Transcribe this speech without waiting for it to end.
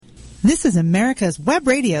This is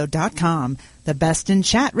americaswebradio.com, the best in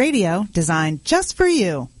chat radio designed just for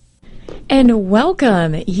you. And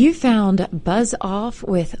welcome. You found Buzz Off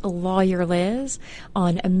with Lawyer Liz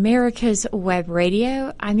on America's Web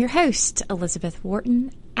Radio. I'm your host, Elizabeth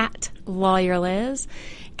Wharton, at Lawyer Liz,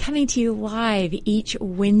 coming to you live each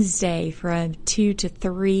Wednesday from 2 to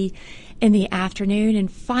 3 in the afternoon.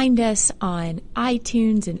 And find us on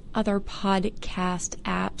iTunes and other podcast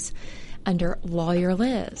apps under Lawyer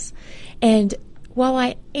Liz. And while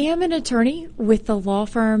I am an attorney with the law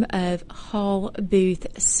firm of Hall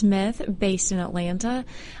Booth Smith based in Atlanta,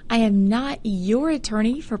 I am not your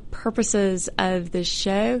attorney for purposes of the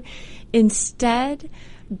show. Instead,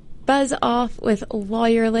 Buzz Off with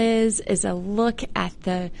Lawyer Liz is a look at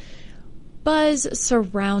the buzz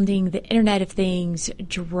surrounding the Internet of Things,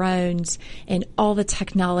 drones, and all the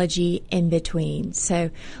technology in between.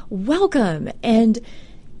 So welcome. And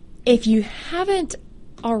if you haven't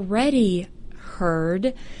already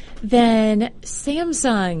heard, then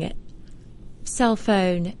Samsung cell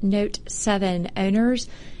phone Note 7 owners,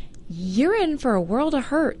 you're in for a world of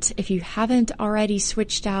hurt if you haven't already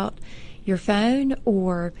switched out your phone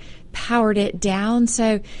or powered it down.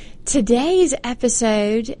 So today's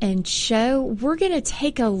episode and show, we're going to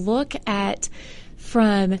take a look at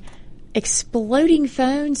from exploding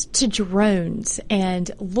phones to drones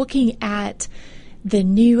and looking at the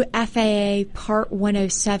new FAA Part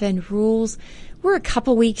 107 rules. We're a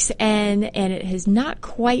couple weeks in, and it has not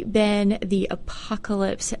quite been the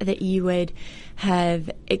apocalypse that you would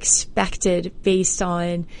have expected based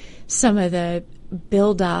on some of the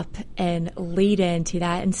build-up and lead-in to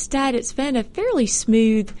that. Instead, it's been a fairly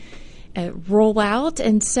smooth rollout,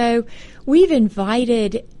 and so we've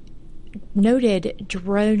invited noted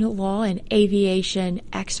drone law and aviation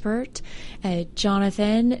expert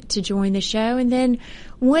Jonathan to join the show. And then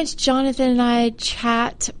once Jonathan and I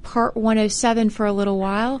chat Part 107 for a little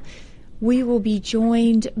while, we will be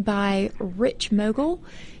joined by Rich Mogul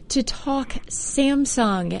to talk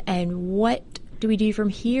Samsung and what do we do from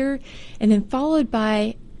here, and then followed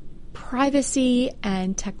by privacy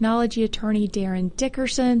and technology attorney Darren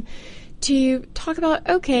Dickerson to talk about,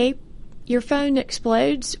 okay, your phone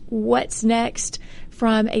explodes, what's next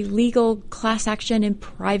from a legal class action and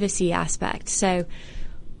privacy aspect. So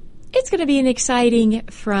it's going to be an exciting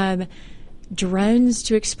from drones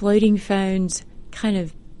to exploding phones kind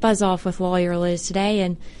of buzz off with Lawyer Liz today.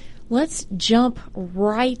 And let's jump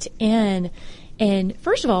right in. And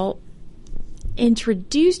first of all,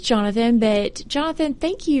 introduce Jonathan. But Jonathan,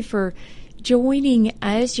 thank you for joining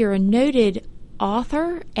us. You're a noted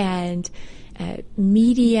author and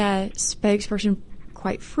media spokesperson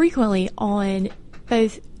quite frequently on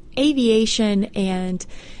both aviation and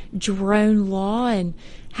drone law, and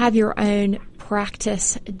have your own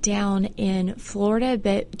practice down in Florida.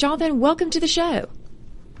 But Jonathan, welcome to the show.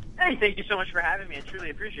 Hey, thank you so much for having me. I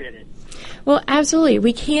truly appreciate it. Well, absolutely.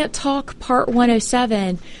 We can't talk Part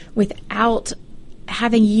 107 without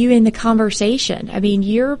having you in the conversation. I mean,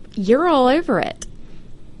 you're all over it.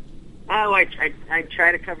 Oh, I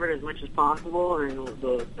try to cover it as much as possible, and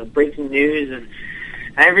the breaking news and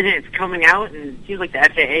everything that's coming out. And it seems like the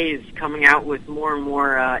FAA is coming out with more and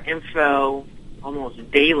more info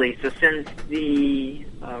almost daily. So since the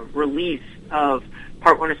release of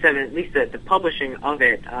Part 107, at least the publishing of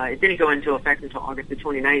it, it didn't go into effect until August the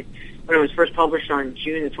 29th. When it was first published on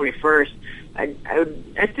June the 21st, I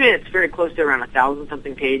would estimate it's very close to around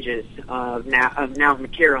 1,000-something pages of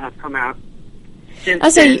material have come out.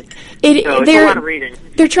 I'll say it's a lot of reading.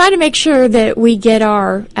 They're trying to make sure that we get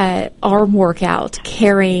our arm workout,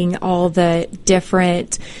 carrying all the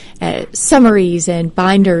different summaries and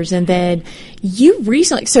binders. And then you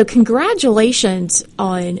recently, so congratulations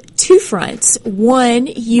on two fronts. One,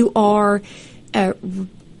 you are, I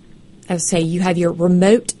would say you have your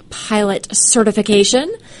remote pilot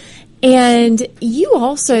certification. And you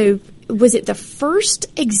also, was it the first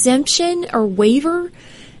exemption or waiver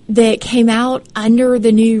that came out under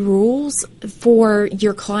the new rules for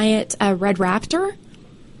your client, Red Raptor?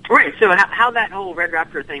 Right. So how that whole Red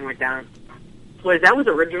Raptor thing went down was that was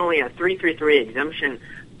originally a 333 exemption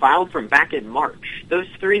filed from back in March. Those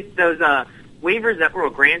waivers that were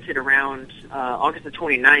granted around August the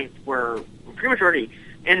 29th were pretty much already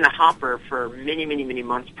in the hopper for many, many, many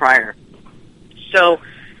months prior. So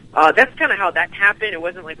that's kind of how that happened. It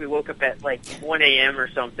wasn't like we woke up at like 1 a.m. or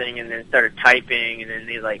something and then started typing and then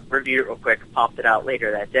they like reviewed it real quick and popped it out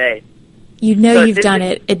later that day. You know, so you've done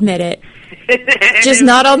it. Admit it. Just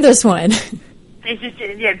not on this one. It's just,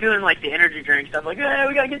 doing like the energy drink stuff. Like, hey,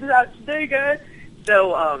 we got to get this out today, guys.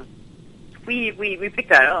 So we picked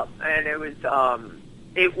that up, and it was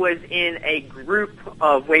it was in a group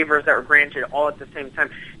of waivers that were granted all at the same time.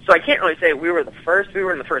 So I can't really say we were the first. We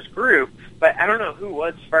were in the first group, but I don't know who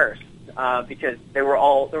was first because there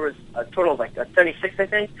was a total of like 76, I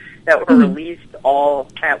think, that were released all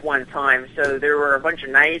at one time. So there were a bunch of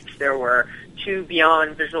nights. There were 2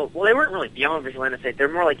 beyond visual. Well, they weren't really beyond visual line of sight.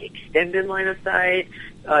 They're more like extended line of sight.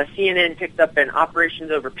 CNN picked up an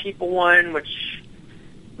operations over people one, which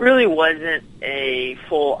really wasn't a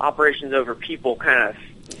full operations over people kind of.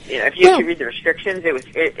 You know, if you read the restrictions,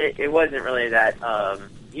 it wasn't really that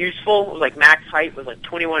useful. It was like max height was like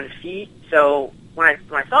 21 feet. So when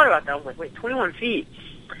I thought about that, I was like, wait, 21 feet.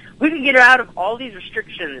 We could get out of all these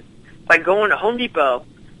restrictions by going to Home Depot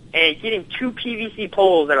and getting 2 PVC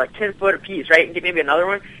poles that are like 10 foot apiece, right? And get maybe another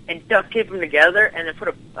one and duct tape them together and then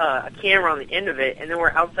put a camera on the end of it, and then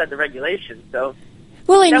we're outside the regulations. So that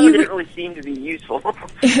one didn't really seem to be useful.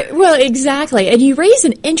 Well, exactly. And you raise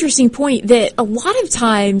an interesting point that a lot of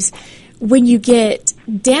times when you get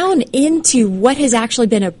down into what has actually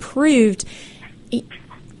been approved,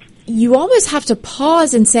 you almost have to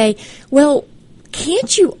pause and say, well,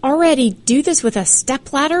 can't you already do this with a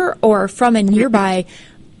stepladder or from a nearby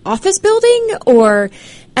office building or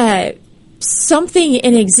something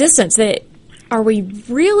in existence? That are we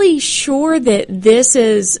really sure that this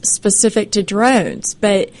is specific to drones?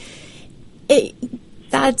 But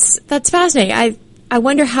that's fascinating. I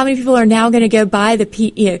wonder how many people are now going to go buy the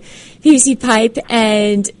PVC pipe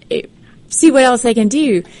and see what else they can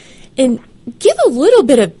do. And give a little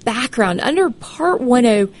bit of background under Part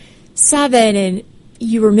 107, and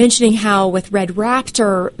you were mentioning how with Red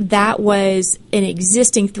Raptor, that was an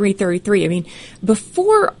existing 333. I mean,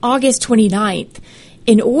 before August 29th,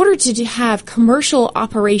 in order to have commercial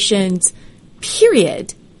operations,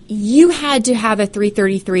 period, you had to have a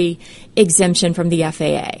 333 exemption from the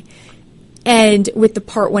FAA. And with the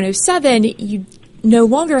Part 107, you no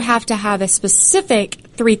longer have to have a specific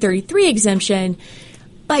 333 exemption,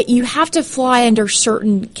 but you have to fly under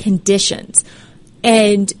certain conditions.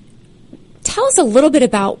 And tell us a little bit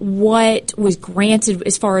about what was granted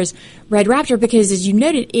as far as Red Raptor, because as you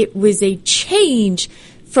noted, it was a change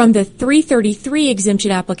from the 333 exemption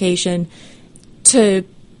application to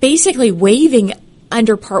basically waiving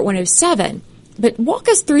under Part 107. But walk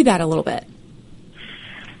us through that a little bit.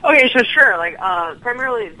 Okay, so sure.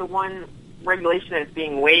 Primarily the one regulation that's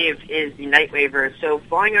being waived is the night waiver. So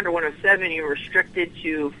flying under 107, you're restricted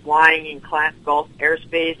to flying in Class Gulf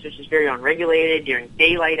airspace, which is very unregulated during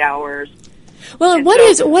daylight hours. Well, and what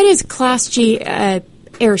is Class G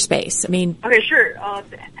airspace? I mean, okay, sure.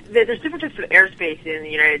 There's different types of airspace in the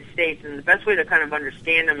United States, and the best way to kind of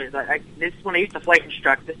understand them is this is when I used to flight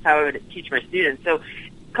instruct. This is how I would teach my students. So,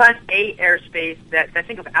 Class A airspace, I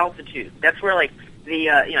think of altitude. That's where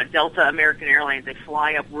the Delta, American Airlines, they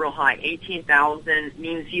fly up real high, 18,000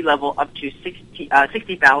 mean sea level up to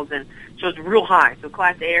 60,000. So it's real high. So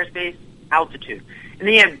Class A airspace, altitude, and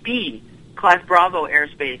then you have B, Class Bravo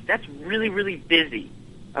airspace. That's really, really busy.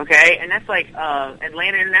 Okay, and that's like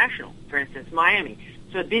Atlanta International, for instance, Miami.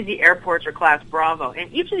 So busy airports are Class Bravo,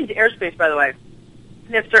 and each of these airspace, by the way,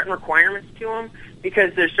 they have certain requirements to them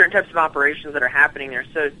because there's certain types of operations that are happening there.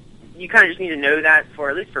 So you kind of just need to know that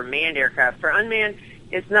at least for manned aircraft. For unmanned,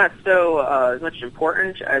 it's not so much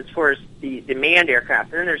important as far as the manned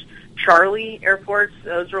aircraft. And then there's Charlie airports.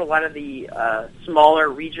 Those are a lot of the smaller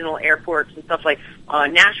regional airports and stuff like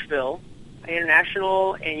Nashville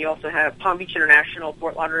International, and you also have Palm Beach International,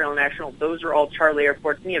 Fort Lauderdale International. Those are all Charlie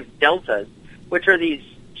airports. And you have Deltas, which are these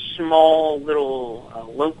small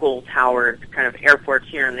little local towered kind of airports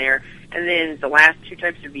here and there. And then the last two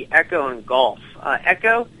types would be Echo and Gulf.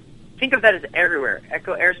 Echo, think of that as everywhere.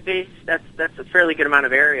 Echo airspace, that's a fairly good amount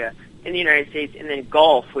of area in the United States. And then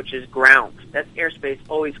Gulf, which is ground. That's airspace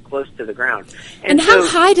always close to the ground. And how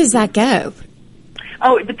high does that go?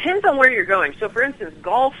 Oh, it depends on where you're going. So, for instance,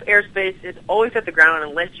 Gulf airspace is always at the ground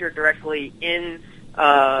unless you're directly in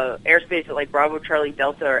airspace at like Bravo, Charlie,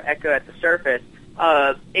 Delta, or Echo at the surface.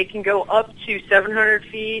 It can go up to 700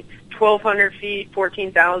 feet, 1,200 feet,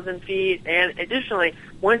 14,000 feet, and additionally,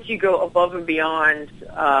 once you go above and beyond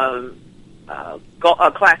Class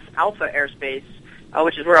Alpha airspace,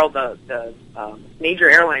 which is where all the major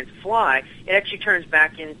airlines fly, it actually turns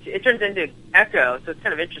into Echo, so it's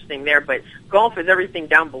kind of interesting there. But Gulf is everything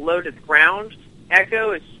down below to the ground.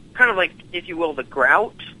 Echo is kind of like, if you will, the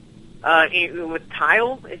grout with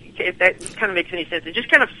tile, if that kind of makes any sense. It just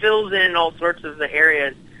kind of fills in all sorts of the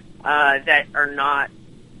areas that are not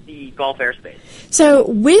the Gulf airspace. So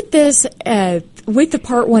with this, with the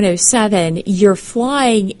Part 107, you're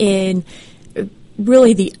flying in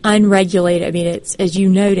really the unregulated. I mean, it's, as you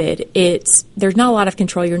noted, there's not a lot of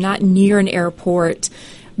control. You're not near an airport,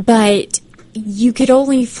 but you could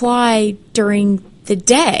only fly during the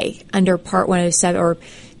day under Part 107 or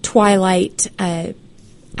twilight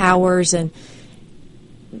hours. And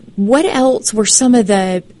what else were some of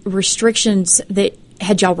the restrictions that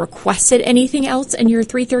had y'all requested anything else in your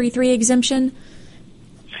 333 exemption?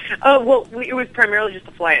 Well, it was primarily just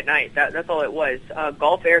to fly at night. That's all it was.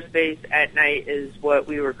 Gulf airspace at night is what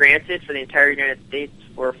we were granted for the entire United States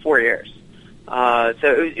for 4 years. So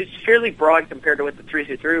it was fairly broad compared to what the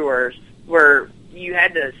 333 was, where you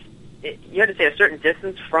had to stay a certain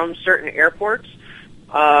distance from certain airports,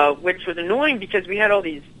 which was annoying because we had all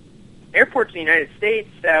these airports in the United States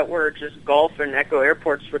that were just Gulf and Echo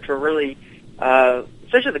airports, which were really,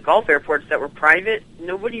 especially the Gulf airports that were private.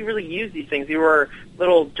 Nobody really used these things. They were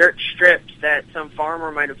little dirt strips that some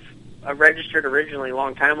farmer might have registered originally a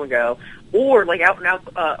long time ago, or like out in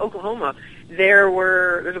Oklahoma,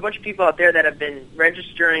 there's a bunch of people out there that have been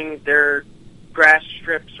registering their grass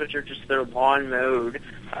strips, which are just their lawn mowed,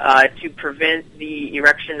 to prevent the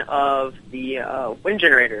erection of the wind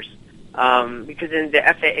generators. Because then the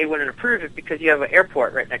FAA wouldn't approve it because you have an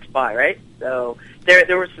airport right next by, right? So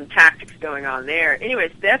there were some tactics going on there.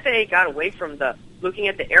 Anyways, the FAA got away from looking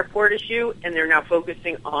at the airport issue, and they're now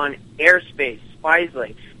focusing on airspace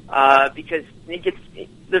wisely, because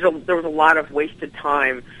there was a lot of wasted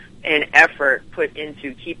time and effort put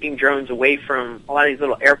into keeping drones away from a lot of these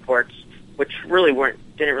little airports, which really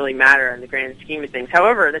didn't really matter in the grand scheme of things.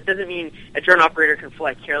 However, that doesn't mean a drone operator can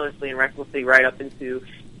fly carelessly and recklessly right up into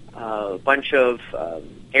a bunch of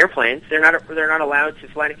airplanes. They're not allowed to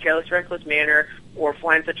fly in a careless, reckless manner or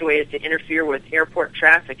fly in such a way as to interfere with airport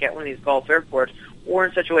traffic at one of these Gulf airports, or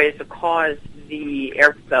in such a way as to cause the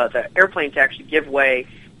airplane to actually give way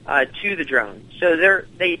to the drone. So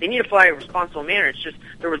they need to fly in a responsible manner. It's just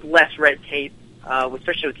there was less red tape,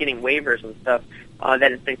 especially with getting waivers and stuff,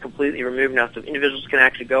 that has been completely removed now, so individuals can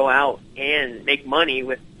actually go out and make money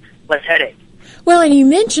with less headache. Well, and you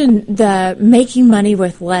mentioned the making money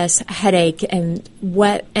with less headache and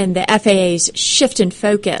the FAA's shift in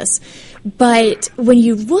focus. But when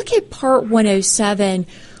you look at Part 107,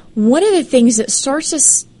 one of the things that starts to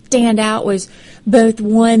stand out was both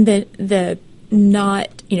one, the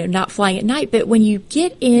not flying at night, but when you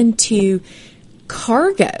get into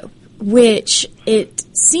cargo, which it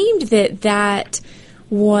seemed that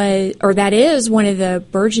is one of the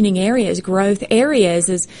burgeoning areas, growth areas,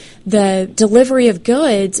 is the delivery of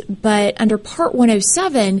goods. But under Part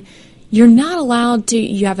 107, you're not allowed to,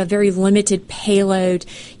 you have a very limited payload.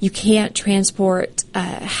 You can't transport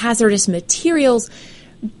hazardous materials.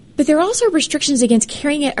 But there are also restrictions against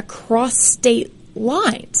carrying it across state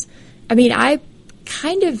lines. I mean, I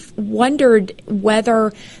kind of wondered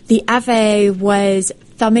whether the FAA was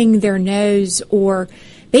thumbing their nose, or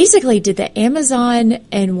basically, did the Amazon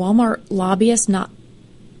and Walmart lobbyists not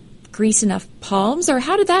grease enough palms, or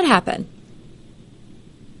how did that happen?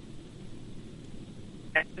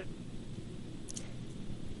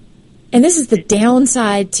 And this is the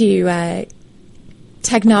downside to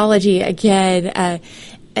technology. Again, I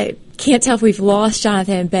can't tell if we've lost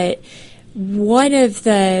Jonathan, but one of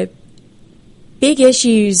the big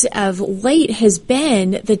issues of late has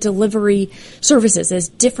been the delivery services. As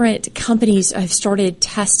different companies have started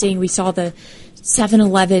testing, we saw the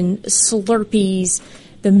 7-Eleven Slurpees,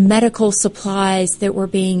 the medical supplies that were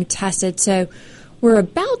being tested. So we're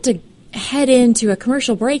about to head into a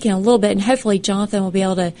commercial break in a little bit, and hopefully Jonathan will be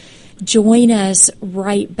able to join us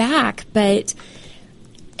right back. But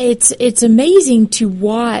it's amazing to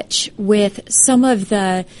watch with some of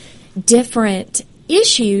the different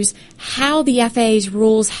issues how the FAA's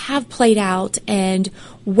rules have played out and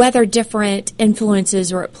whether different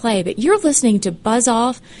influences are at play. But you're listening to Buzz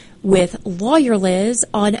Off with Lawyer Liz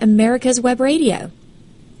on America's Web Radio.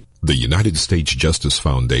 The United States Justice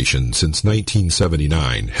Foundation since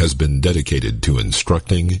 1979 has been dedicated to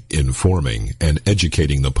instructing, informing, and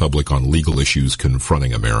educating the public on legal issues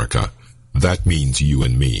confronting America. That means you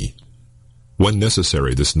and me. When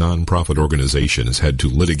necessary, this nonprofit organization has had to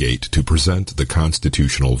litigate to present the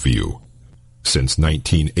constitutional view. Since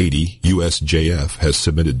 1980, USJF has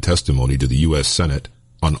submitted testimony to the U.S. Senate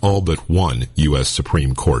on all but one U.S.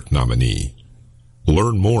 Supreme Court nominee.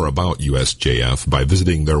 Learn more about USJF by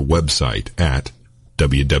visiting their website at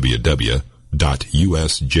www.usjf.net.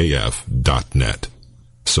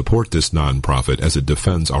 Support this nonprofit as it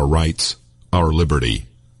defends our rights, our liberty,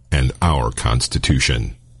 and our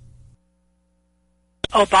Constitution.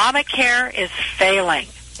 Obamacare is failing.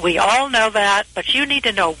 We all know that, but you need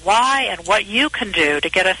to know why and what you can do to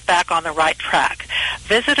get us back on the right track.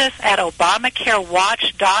 Visit us at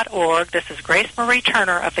ObamacareWatch.org. This is Grace Marie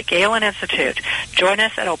Turner of the Galen Institute. Join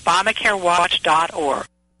us at ObamacareWatch.org.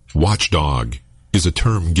 Watchdog is a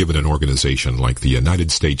term given an organization like the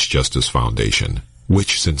United States Justice Foundation,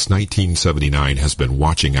 which since 1979 has been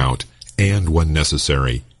watching out and, when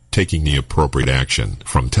necessary, taking the appropriate action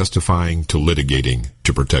from testifying to litigating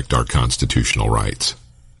to protect our constitutional rights.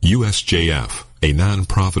 USJF, a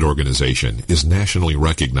non-profit organization, is nationally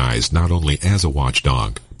recognized not only as a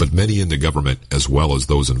watchdog, but many in the government, as well as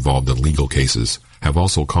those involved in legal cases, have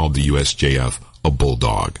also called the USJF a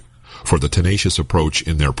bulldog for the tenacious approach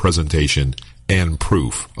in their presentation and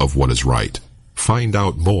proof of what is right. Find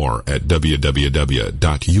out more at www.usjf.net.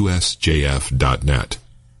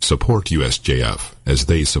 Support USJF as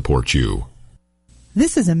they support you.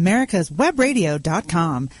 This is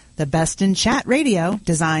AmericasWebRadio.com, the best in chat radio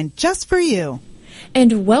designed just for you.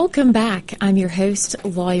 And welcome back. I'm your host,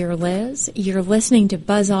 Lawyer Liz. You're listening to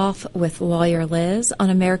Buzz Off with Lawyer Liz on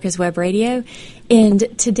America's Web Radio.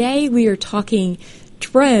 And today we are talking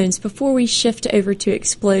drones before we shift over to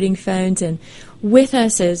exploding phones. And with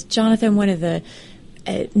us is Jonathan, one of the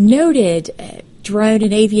noted drone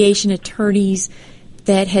and aviation attorneys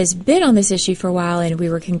that has been on this issue for a while, and we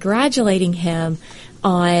were congratulating him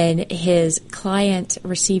on his client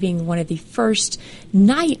receiving one of the first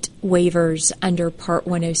night waivers under Part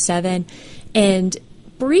 107, and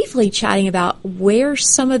briefly chatting about where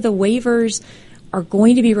some of the waivers are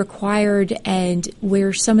going to be required and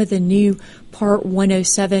where some of the new Part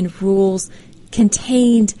 107 rules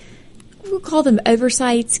contained, we'll call them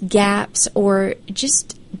oversights, gaps, or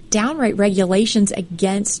just downright regulations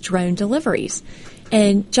against drone deliveries.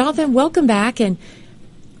 And Jonathan, welcome back. And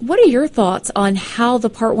what are your thoughts on how the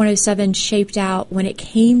Part 107 shaped out when it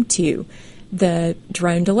came to the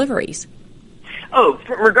drone deliveries?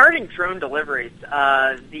 Regarding drone deliveries,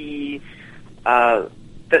 the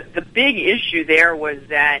big issue there was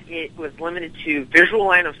that it was limited to visual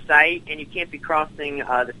line of sight, and you can't be crossing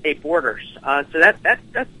the state borders. So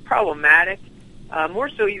that's problematic. More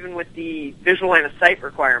so even with the visual line of sight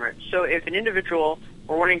requirement. So if an individual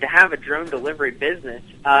were wanting to have a drone delivery business,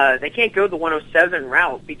 they can't go the 107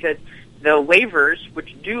 route because the waivers,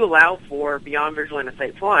 which do allow for beyond visual line of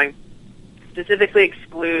sight flying, specifically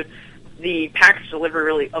exclude the package delivery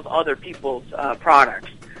really of other people's products.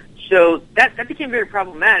 So that became very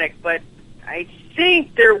problematic, but I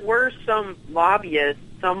think there were some lobbyists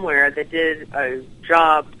somewhere that did a good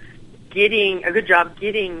job getting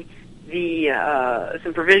the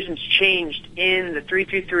some provisions changed in the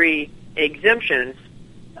 333 exemptions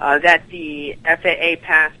that the FAA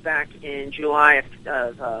passed back in July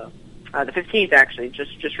of the 15th, actually,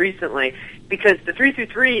 just recently, because the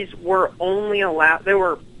 333s were only allowed, they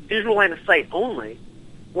were visual line of sight only.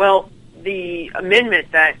 Well, the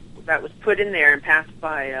amendment that was put in there and passed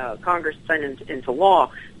by Congress, signed into law,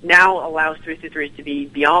 now allows 333s to be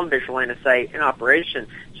beyond visual line of sight in operation.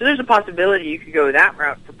 So there's a possibility you could go that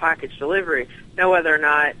route for package delivery. Now, whether or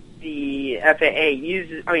not the FAA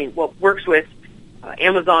works with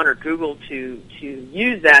Amazon or Google to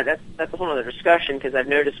use that's a whole other discussion, because I've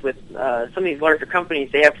noticed with some of these larger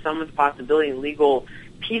companies, they have some of the possibility and legal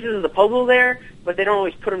pieces of the puzzle there, but they don't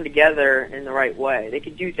always put them together in the right way. They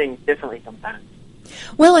could do things differently sometimes.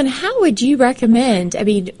 Well, and how would you recommend,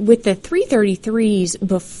 with the 333s,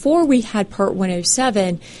 before we had Part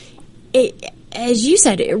 107, as you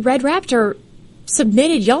said, Red Raptor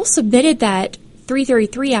y'all submitted that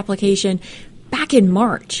 333 application back in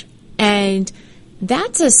March, and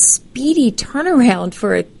that's a speedy turnaround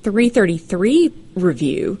for a 333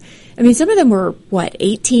 review. Some of them were,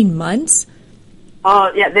 18 months?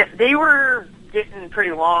 They were getting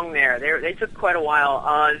pretty long there. They took quite a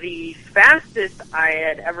while. The fastest I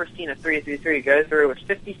had ever seen a 333 go through was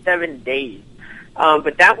 57 days.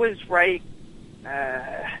 But that was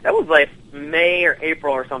that was like May or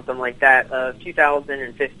April or something like that of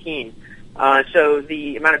 2015. So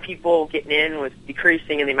the amount of people getting in was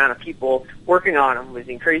decreasing and the amount of people working on them was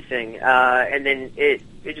increasing. And then it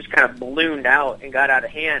just kind of ballooned out and got out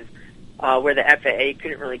of hand, where the FAA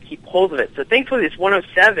couldn't really keep hold of it. So thankfully this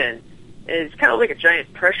 107 is kind of like a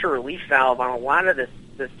giant pressure relief valve on a lot of this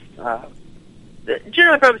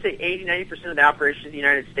generally, I probably say 80-90% of the operations in the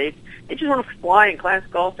United States, they just want to fly in Class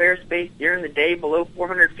Golf airspace during the day below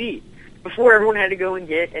 400 feet. Before, everyone had to go and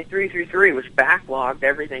get a 333, which backlogged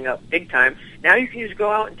everything up big time. Now you can just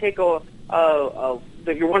go out and take your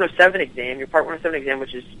 107 exam, your Part 107 exam,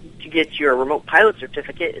 which is to get your remote pilot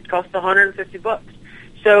certificate. It costs $150.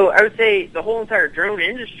 So I would say the whole entire drone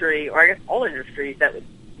industry, or I guess all industries that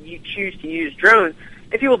you choose to use drones,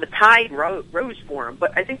 if you will, the tide rose for them.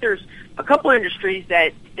 But I think there's a couple of industries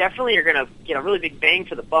that definitely are going to get a really big bang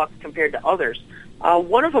for the buck compared to others.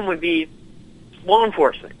 One of them would be law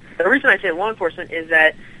enforcement. The reason I say law enforcement is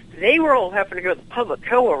that they were all having to go the public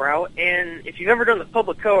COA route, and if you've ever done the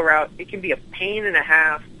public COA route, it can be a pain and a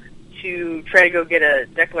half to try to go get a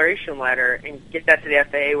declaration letter and get that to the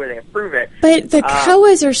FAA where they approve it. But the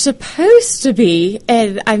COAs are supposed to be,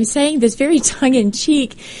 and I'm saying this very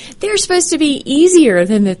tongue-in-cheek, they're supposed to be easier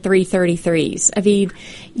than the 333s. I mean,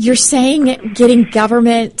 you're saying getting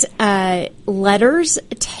government letters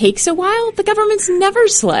takes a while? The government's never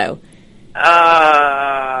slow.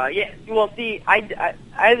 Yeah. Well, see, I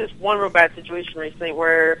had this one real bad situation recently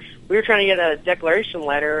where we were trying to get a declaration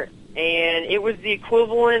letter, and it was the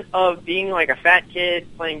equivalent of being like a fat kid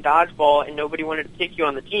playing dodgeball and nobody wanted to take you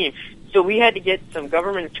on the team. So we had to get some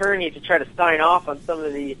government attorney to try to sign off on some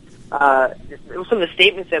of the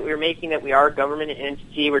statements that we were making, that we are a government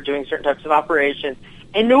entity, we're doing certain types of operations,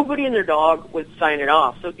 and nobody and their dog would sign it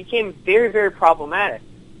off. So it became very, very problematic.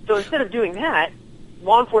 So instead of doing that,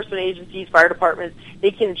 law enforcement agencies, fire departments, they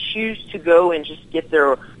can choose to go and just get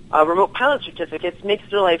their remote pilot certificates. Makes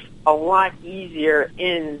their life a lot easier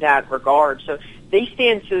in that regard. So they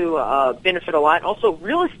stand to benefit a lot. Also,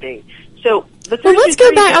 real estate. So let's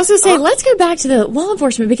go back. I was going to say, let's go back to the law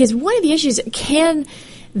enforcement, because one of the issues, can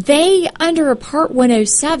they, under a Part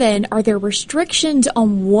 107, are there restrictions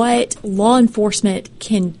on what law enforcement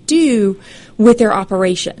can do with their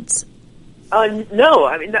operations? No,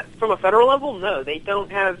 I mean, from a federal level, no. They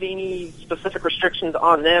don't have any specific restrictions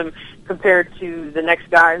on them compared to the next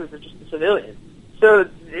guy who's just a civilian. So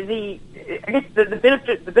I guess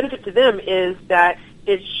the benefit to them is that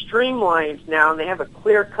it's streamlined now, and they have a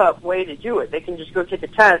clear-cut way to do it. They can just go take a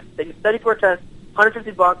test. They can study for a test,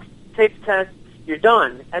 $150, take the test, you're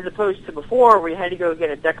done. As opposed to before, where you had to go get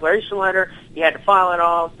a declaration letter, you had to file it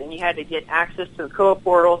off, then you had to get access to the COA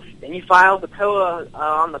portal, then you filed the COA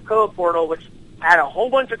on the COA portal, which had a whole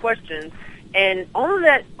bunch of questions, and all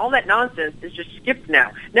that nonsense is just skipped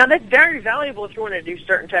now. Now that's very valuable if you want to do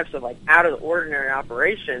certain types of like out of the ordinary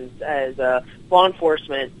operations as law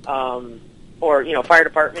enforcement or fire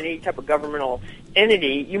department, any type of governmental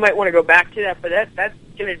entity. You might want to go back to that, but that's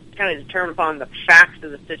going to kind of determine upon the facts of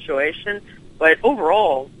the situation. But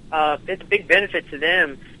overall, it's a big benefit to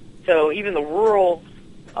them. So even the rural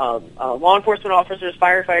law enforcement officers,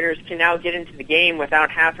 firefighters can now get into the game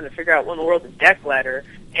without having to figure out what in the world's a deck letter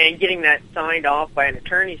and getting that signed off by an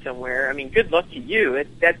attorney somewhere. I mean, good luck to you.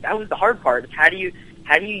 That was the hard part. Is how do you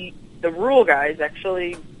the rural guys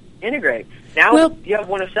actually integrate? Now you have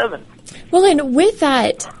 107. Well, and with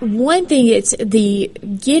that, one thing, it's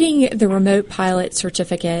getting the remote pilot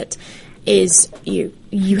certificate is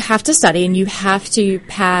you have to study and you have to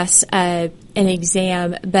pass an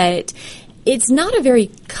exam, but it's not a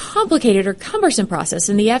very complicated or cumbersome process,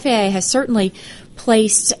 and the FAA has certainly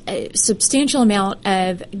placed a substantial amount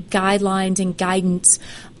of guidelines and guidance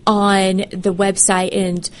on the website,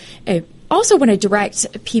 and also want to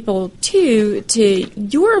direct people to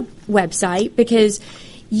your website, because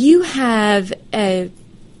you have a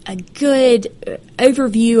good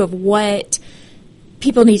overview of what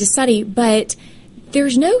people need to study, but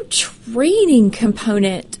there's no training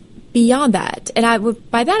component beyond that. And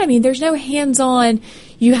by that I mean there's no hands-on.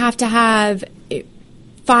 You have to have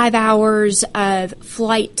 5 hours of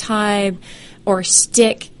flight time or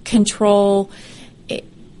stick control.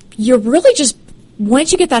 You're really just,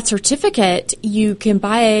 once you get that certificate, you can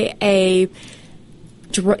buy a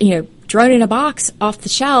drone in a box off the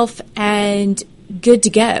shelf and good to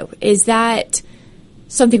go. Is that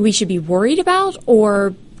something we should be worried about,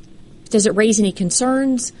 or does it raise any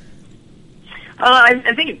concerns?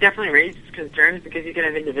 I think it definitely raises concerns, because you can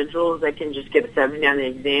have individuals that can just get a 70 on the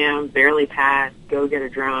exam, barely pass, go get a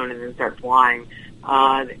drone, and then start flying.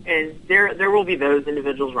 And there will be those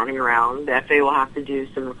individuals running around. The FAA will have to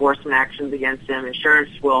do some enforcement actions against them. Insurance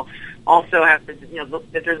will also have to,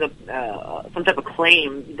 if there's some type of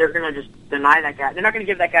claim, they're going to just deny that guy. They're not going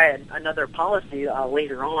to give that guy another policy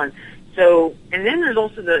later on. So, and then there's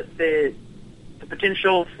also the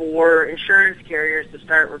potential for insurance carriers to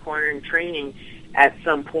start requiring training at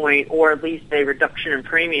some point, or at least a reduction in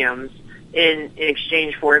premiums in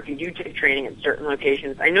exchange for if you do take training at certain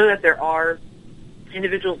locations. I know that there are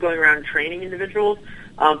individuals going around training individuals,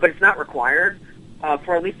 but it's not required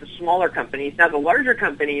for at least the smaller companies. Now, the larger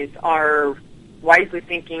companies are wisely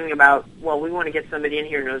thinking about, well, we want to get somebody in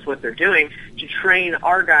here who knows what they're doing to train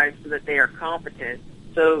our guys so that they are competent.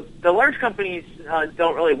 So the large companies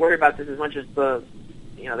don't really worry about this as much as the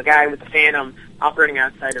guy with the Phantom operating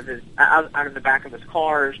outside of out of the back of his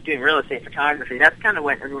car doing real estate photography. That's kind of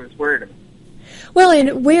what everyone's worried about. Well,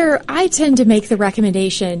 and where I tend to make the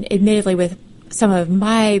recommendation, admittedly, with some of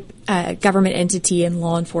my government entity and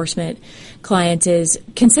law enforcement clients, is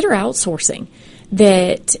consider outsourcing.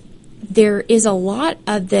 That there is a lot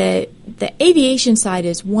of the aviation side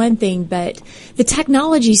is one thing, but the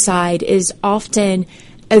technology side is often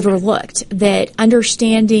overlooked. That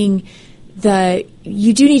understanding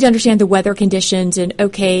you do need to understand the weather conditions, and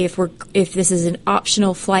okay, if this is an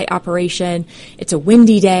optional flight operation, it's a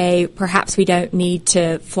windy day, perhaps we don't need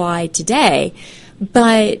to fly today.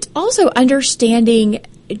 But also understanding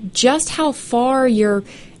just how far your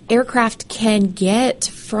aircraft can get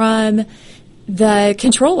from the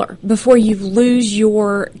controller before you lose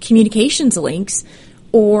your communications links,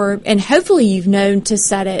 and hopefully you've known to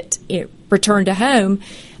set it, return to home.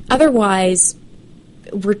 Otherwise,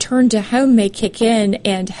 return to home may kick in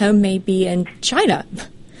and home may be in China.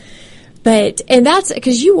 And that's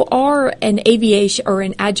because you are an aviation or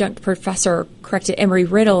an adjunct professor, correct, at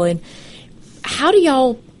Emory-Riddle. And how do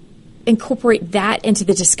y'all incorporate that into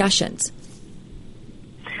the discussions?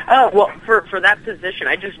 Well, for that position,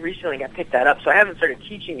 I just recently got picked that up, so I haven't started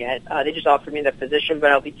teaching yet. They just offered me that position,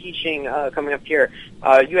 but I'll be teaching coming up here,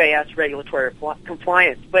 UAS regulatory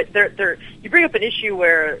compliance. But you bring up an issue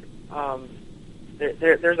where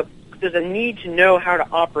there's a need to know how to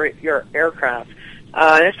operate your aircraft.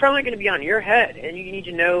 And it's probably going to be on your head, and you need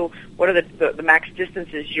to know what are the max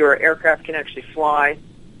distances your aircraft can actually fly,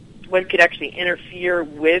 what could actually interfere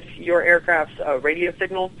with your aircraft's radio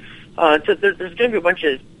signal. So there's going to be a bunch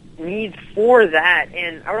of needs for that.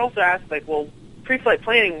 And I would also ask, pre-flight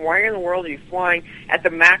planning, why in the world are you flying at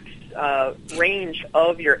the max range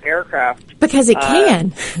of your aircraft? Because it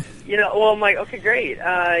can. I'm like, okay, great.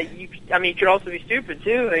 You could also be stupid,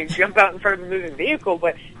 too, and jump out in front of a moving vehicle,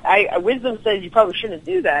 but wisdom says you probably shouldn't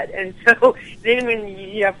do that. And so then when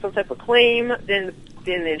you have some type of claim, then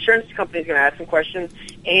the insurance company is going to ask some questions,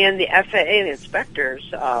 and the FAA and the inspectors,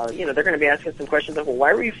 they're going to be asking some questions like, well,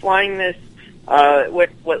 why were you flying this,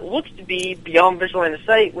 what looks to be beyond visual line of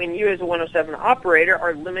sight when you as a 107 operator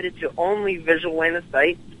are limited to only visual line of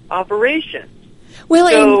sight operations? Well,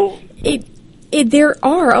 so, there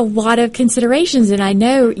are a lot of considerations, and I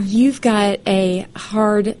know you've got a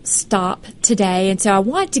hard stop today, and so I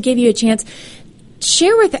want to give you a chance.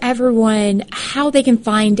 Share with everyone how they can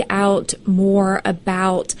find out more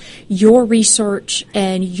about your research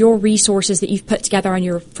and your resources that you've put together on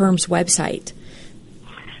your firm's website.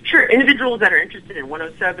 Sure. Individuals that are interested in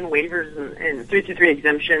 107 waivers and 323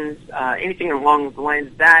 exemptions, anything along the lines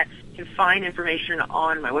of that, can find information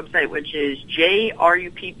on my website, which is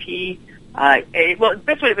JRUPP.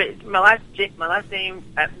 Best way to my last name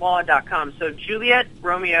at law.com. So Juliet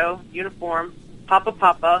Romeo Uniform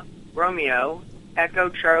Papa Romeo Echo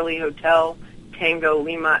Charlie Hotel Tango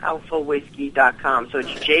Lima Alpha Whiskey.com. So it's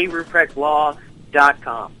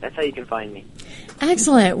jruprechtlaw.com. That's how you can find me.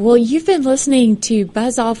 Excellent. Well, you've been listening to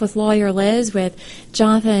Buzz Off with Lawyer Liz with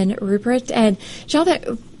Jonathan Ruprecht. And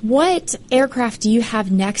Jonathan, what aircraft do you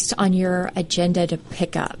have next on your agenda to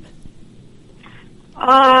pick up?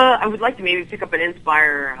 I would like to maybe pick up an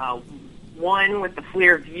Inspire one with the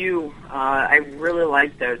FLIR View. I really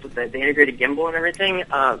like those with the integrated gimbal and everything.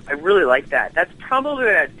 I really like that. That's probably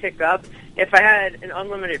what I'd pick up. If I had an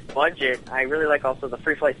unlimited budget, I really like also the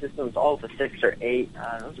free flight systems, all the 6 or 8.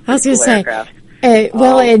 Those are pretty cool aircraft.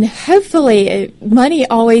 And hopefully, money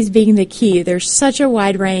always being the key. There's such a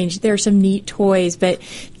wide range. There are some neat toys. But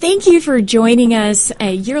thank you for joining us.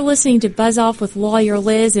 You're listening to Buzz Off with Lawyer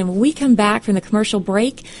Liz. And when we come back from the commercial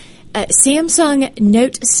break, Samsung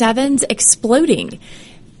Note 7's exploding.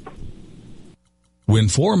 When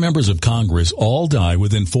 4 members of Congress all die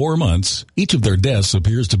within 4 months, each of their deaths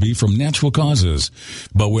appears to be from natural causes.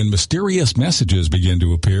 But when mysterious messages begin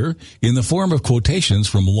to appear in the form of quotations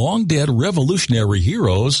from long-dead revolutionary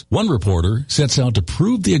heroes, one reporter sets out to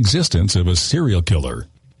prove the existence of a serial killer.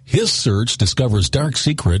 His search discovers dark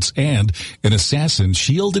secrets and an assassin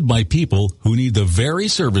shielded by people who need the very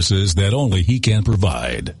services that only he can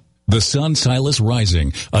provide. The Sun Silas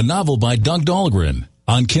Rising, a novel by Doug Dahlgren.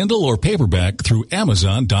 On Kindle or paperback through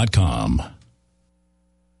Amazon.com.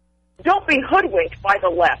 Don't be hoodwinked by the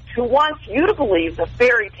left, who wants you to believe the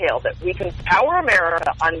fairy tale that we can power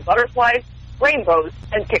America on butterflies, rainbows,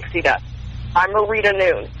 and pixie dust. I'm Marita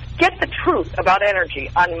Noon. Get the truth about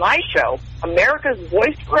energy on my show, America's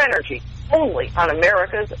Voice for Energy, only on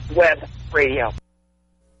America's Web Radio.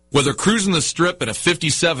 Whether cruising the Strip in a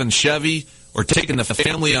 57 Chevy or taking the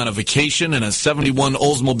family on a vacation in a 71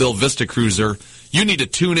 Oldsmobile Vista Cruiser, you need to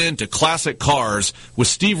tune in to Classic Cars with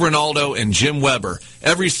Steve Ronaldo and Jim Weber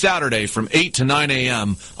every Saturday from 8 to 9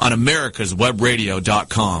 a.m. on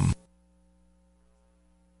americaswebradio.com.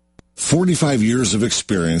 45 years of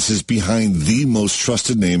experience is behind the most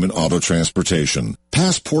trusted name in auto transportation.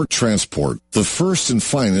 Passport Transport, the first and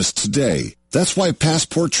finest today. That's why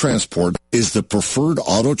Passport Transport is the preferred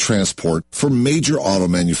auto transport for major auto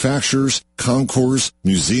manufacturers, concours,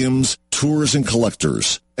 museums, tours, and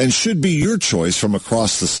collectors, and should be your choice from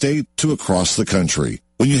across the state to across the country.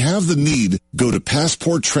 When you have the need, go to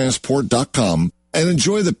PassportTransport.com and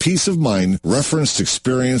enjoy the peace of mind referenced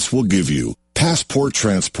experience will give you. Passport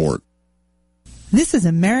Transport. This is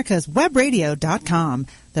America'sWebRadio.com,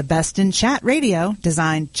 the best in chat radio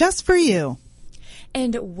designed just for you.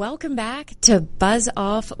 And welcome back to Buzz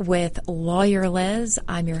Off with Lawyer Liz.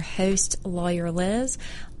 I'm your host, Lawyer Liz,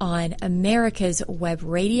 on America's Web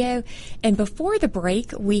Radio. And before the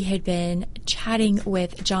break, we had been chatting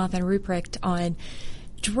with Jonathan Ruprecht on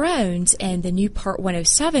drones and the new Part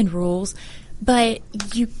 107 rules. But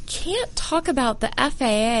you can't talk about the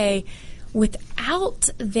FAA without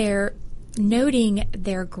their noting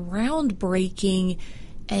their groundbreaking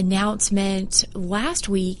announcement last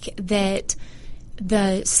week that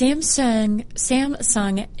the Samsung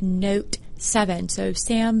Note 7, so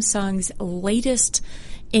Samsung's latest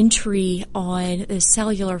entry on the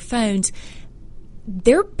cellular phones,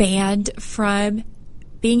 they're banned from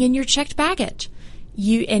being in your checked baggage.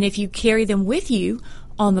 And if you carry them with you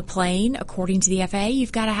on the plane, according to the FAA,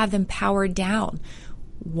 you've got to have them powered down.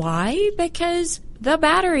 Why? Because the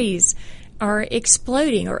batteries are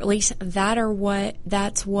exploding, or at least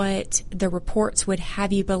that's what the reports would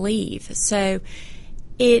have you believe. So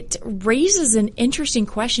it raises an interesting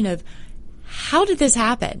question of how did this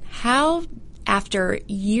happen? How, after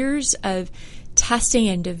years of testing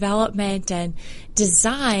and development and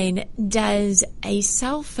design, does a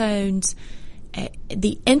cell phone's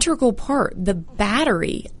the integral part, the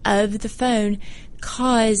battery of the phone,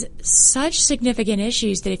 cause such significant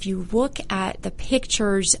issues that if you look at the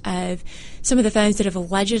pictures of some of the phones that have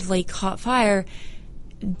allegedly caught fire,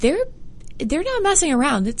 they're not messing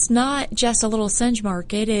around. It's not just a little singe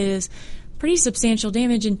mark. It is pretty substantial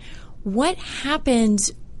damage. And what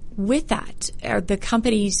happens with that? Are the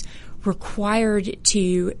companies required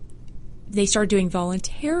to, they start doing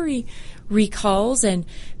voluntary recalls and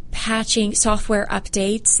patching software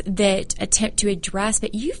updates that attempt to address,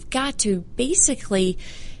 but you've got to basically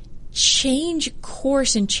change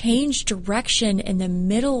course and change direction in the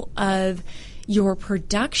middle of your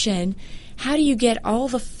production. How do you get all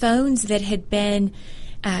the phones that had been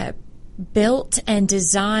built and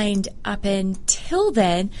designed up until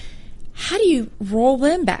then, how do you roll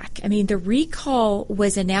them back? I mean, the recall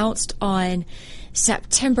was announced on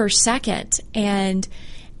September 2nd, and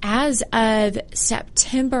as of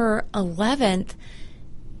September 11th,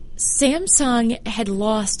 Samsung had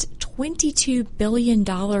lost $22 billion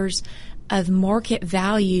of market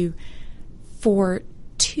value for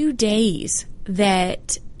 2 days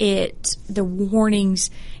that the warnings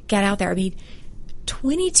got out there. I mean,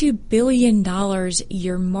 $22 billion,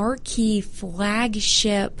 your marquee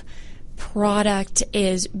flagship product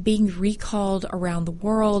is being recalled around the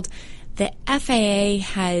world. The FAA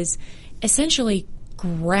has essentially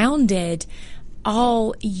grounded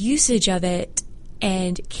all usage of it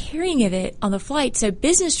and carrying of it on the flight. So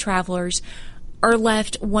business travelers are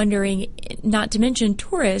left wondering, not to mention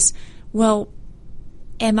tourists, well,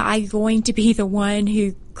 am I going to be the one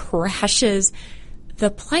who crashes the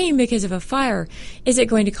plane because of a fire? Is it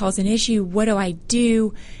going to cause an issue? What do I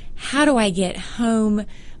do? How do I get home?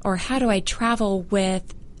 Or how do I travel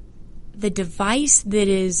with the device that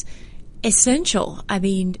is essential? I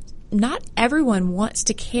mean, not everyone wants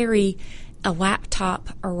to carry a laptop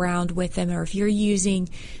around with them, or if you're using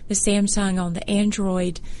the Samsung on the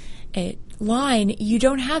Android line, you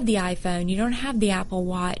don't have the iPhone, you don't have the Apple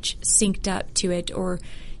Watch synced up to it, or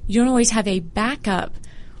you don't always have a backup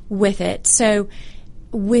with it. So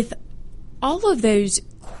with all of those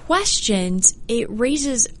questions, it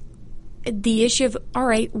raises the issue of, all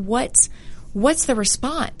right, what's the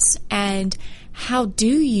response, and how do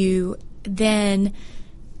you then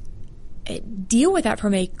deal with that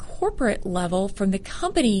from a corporate level, from the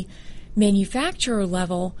company manufacturer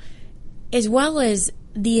level, as well as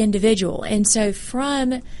the individual? And so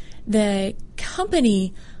from the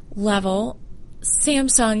company level,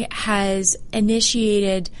 Samsung has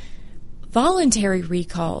initiated voluntary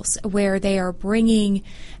recalls where they are bringing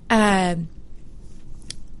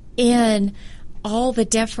in all the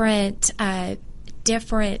different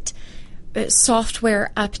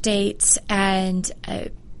software updates, and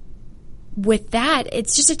with that,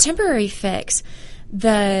 it's just a temporary fix.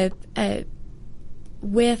 With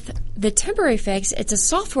the temporary fix, it's a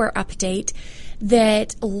software update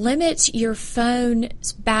that limits your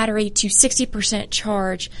phone's battery to 60%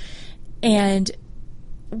 charge And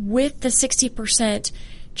with the 60%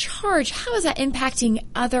 charge, how is that impacting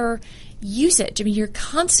other usage? I mean, you're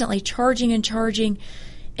constantly charging and charging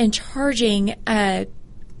and charging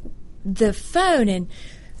the phone, and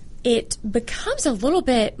it becomes a little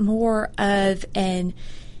bit more of an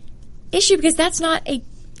issue because that's not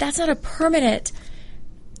a permanent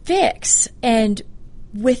fix. And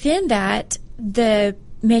within that, the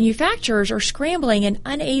manufacturers are scrambling and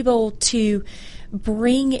unable to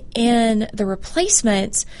bring in the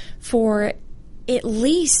replacements for, at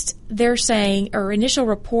least they're saying, or initial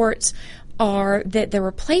reports are that the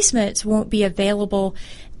replacements won't be available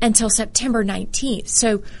until September 19th.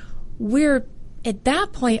 So we're at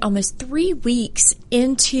that point almost 3 weeks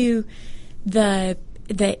into the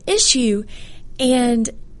issue, and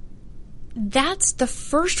that's the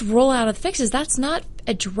first rollout of the fixes. That's not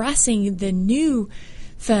addressing the new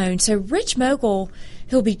phone. So Rich Mogle,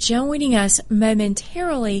 who'll be joining us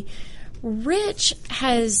momentarily, Rich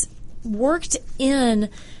has worked in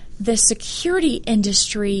the security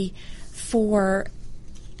industry for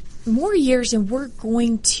more years than we're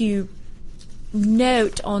going to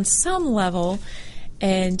note on some level.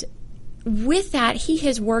 And with that, he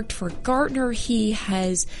has worked for Gartner. He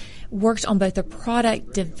has worked on both the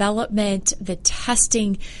product development, the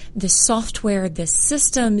testing, the software, the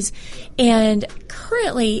systems, and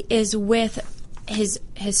currently is has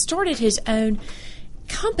started his own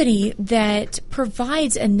company that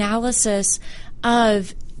provides analysis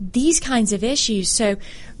of these kinds of issues. So,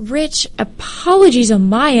 Rich, apologies on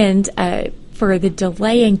my end for the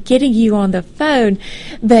delay in getting you on the phone,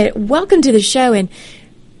 but welcome to the show, and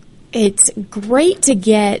it's great to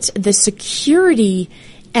get the security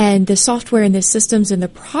and the software and the systems and the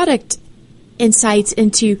product insights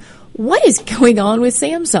into what is going on with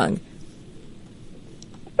Samsung.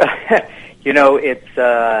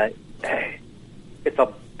 It's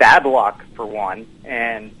a bad luck for one,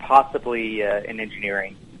 and possibly an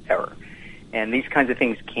engineering error. And these kinds of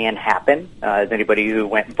things can happen. As anybody who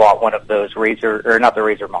went and bought one of those Razor, or not the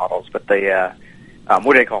Razor models, but the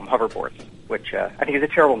what do they call them, hoverboards, which I think is a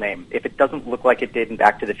terrible name. If it doesn't look like it did in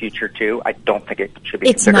Back to the Future 2, I don't think it should be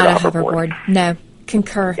considered a hoverboard. It's not a hoverboard. No,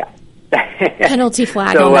 concur. Yeah. Penalty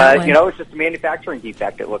flag so, on that one. It's just a manufacturing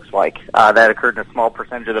defect, it looks like, that occurred in a small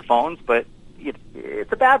percentage of the phones, but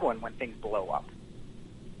it's a bad one when things blow up.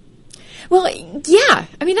 Well, yeah.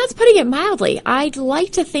 I mean, that's putting it mildly. I'd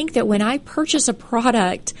like to think that when I purchase a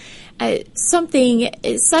product, something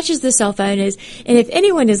such as the cell phone is, and if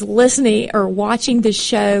anyone is listening or watching the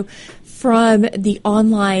show from the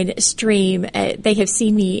online stream, they have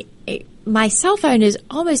seen me, my cell phone is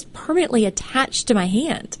almost permanently attached to my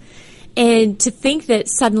hand. And to think that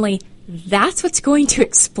suddenly that's what's going to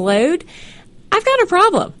explode, I've got a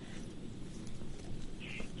problem.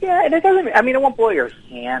 Yeah, and it doesn't, it won't blow your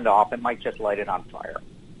hand off. It might just light it on fire.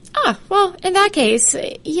 Ah, well, in that case,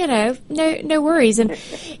 no worries. And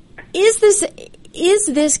is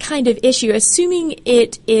this kind of issue, assuming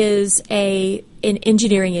it is an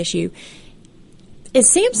engineering issue,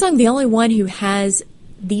 is Samsung the only one who has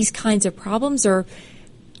these kinds of problems, or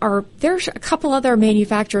are there a couple other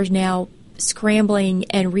manufacturers now scrambling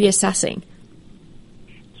and reassessing?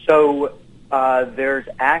 So there's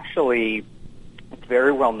actually, it's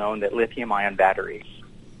very well known that lithium-ion batteries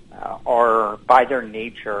are, by their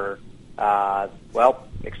nature,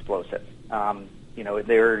 explosive.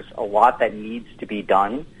 There's a lot that needs to be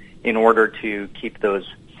done in order to keep those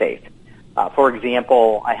safe. For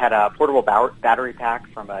example, I had a portable battery pack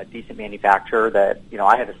from a decent manufacturer that,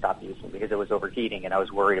 I had to stop using because it was overheating and I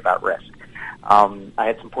was worried about risk. I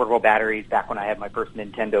had some portable batteries back when I had my first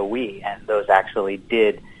Nintendo Wii, and those actually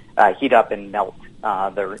did heat up and melt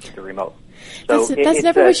the remote. So that's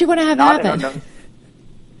never what you want to have happen.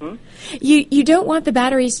 You don't want the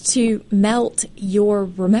batteries to melt your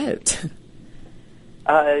remote.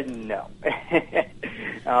 No.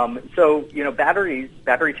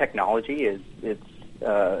 Battery technology is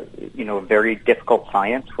a very difficult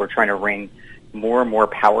science. We're trying to wring more and more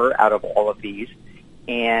power out of all of these.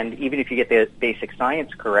 And even if you get the basic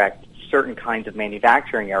science correct, certain kinds of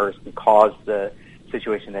manufacturing errors can cause the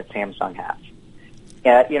situation that Samsung has.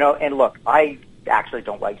 And look, I actually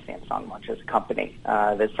don't like Samsung much as a company.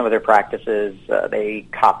 That some of their practices, they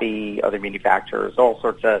copy other manufacturers, all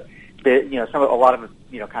sorts of, a lot of,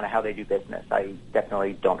 kind of how they do business. I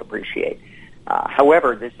definitely don't appreciate.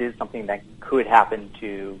 However, this is something that could happen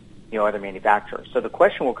to, other manufacturers. So the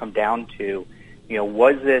question will come down to,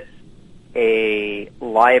 was this a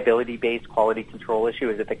liability-based quality control issue?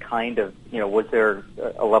 Is it the kind of, was there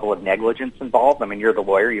a level of negligence involved? I mean, you're the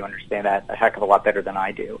lawyer. You understand that a heck of a lot better than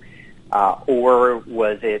I do. Or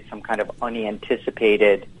was it some kind of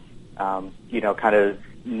unanticipated, kind of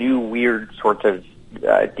new weird sorts of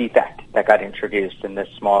defect that got introduced in this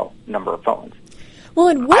small number of phones. Well,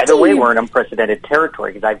 and either way, we're in unprecedented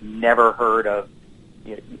territory because I've never heard of.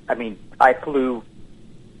 I flew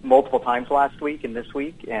multiple times last week and this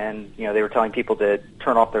week, and they were telling people to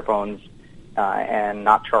turn off their phones and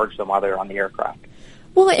not charge them while they're on the aircraft.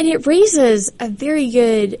 Well, and it raises a very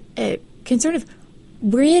good concern of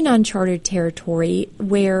we're in uncharted territory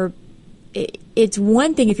where it's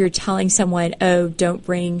one thing if you're telling someone, oh, don't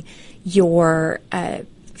bring your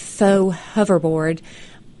faux hoverboard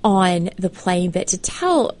on the plane, but to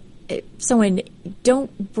tell someone,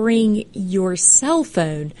 don't bring your cell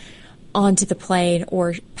phone onto the plane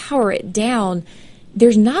or power it down,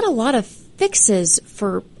 there's not a lot of fixes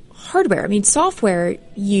for hardware. I mean, software,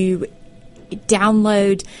 you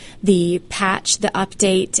download the patch, the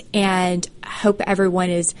update, and hope everyone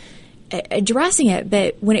is addressing it.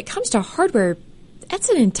 But when it comes to hardware, that's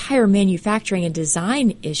an entire manufacturing and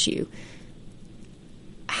design issue.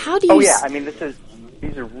 How do you... Oh, yeah. I mean,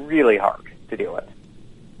 these are really hard to deal with.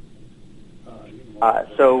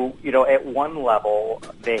 So, at one level,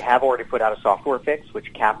 they have already put out a software fix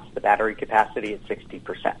which caps the battery capacity at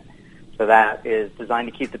 60%. So that is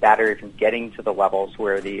designed to keep the battery from getting to the levels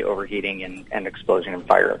where the overheating and explosion and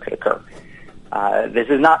fire could occur. This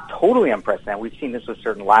is not totally unprecedented. We've seen this with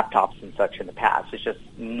certain laptops and such in the past. It's just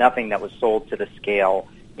nothing that was sold to the scale,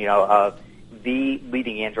 of the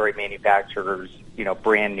leading Android manufacturer's,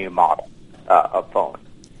 brand new model of phone.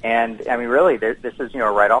 And, I mean, really, this is, a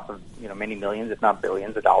write-off of, many millions, if not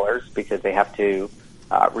billions of dollars, because they have to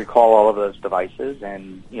recall all of those devices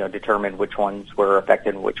and, determine which ones were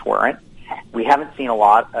affected and which weren't. We haven't seen a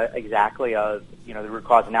lot exactly of, the root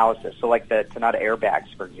cause analysis. So like the Tanada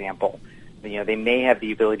airbags, for example, they may have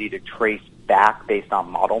the ability to trace back based on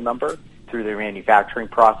model number through their manufacturing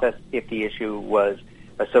process if the issue was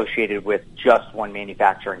associated with just one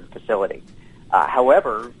manufacturing facility.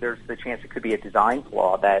 However, there's the chance it could be a design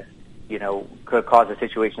flaw that, could cause a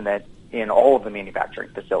situation that in all of the manufacturing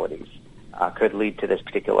facilities could lead to this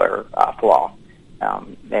particular flaw.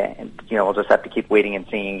 And, we'll just have to keep waiting and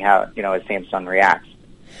seeing how, as Samsung reacts.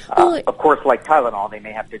 Of course, like Tylenol, they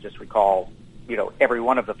may have to just recall, every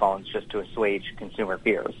one of the phones just to assuage consumer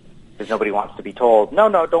fears. Because nobody wants to be told, no,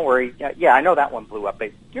 don't worry. Yeah, I know that one blew up,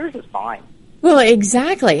 but yours is fine. Well,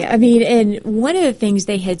 exactly. I mean, and one of the things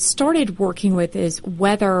they had started working with is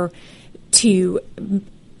whether to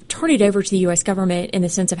turn it over to the U.S. government in the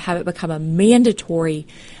sense of have it become a mandatory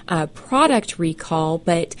product recall.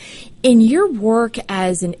 But in your work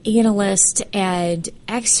as an analyst and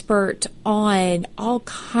expert on all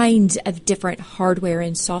kinds of different hardware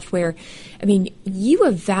and software, I mean, you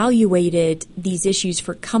evaluated these issues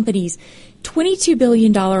for companies, $22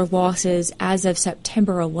 billion losses as of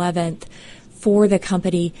September 11th. For the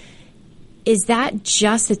company. Is that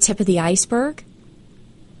just the tip of the iceberg?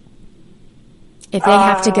 If they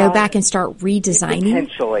have to go back and start redesigning?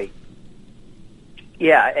 Potentially.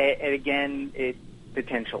 Yeah, and again,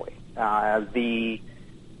 potentially. There's the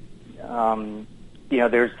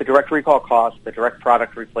direct recall cost, the direct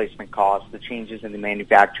product replacement cost, the changes in the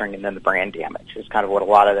manufacturing, and then the brand damage is kind of what a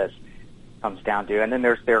lot of this comes down to. And then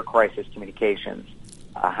there's their crisis communications,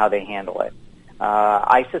 how they handle it.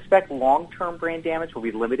 I suspect long-term brand damage will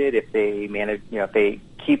be limited if they manage, if they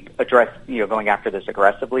keep going after this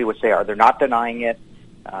aggressively, which they are. They're not denying it.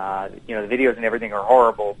 The videos and everything are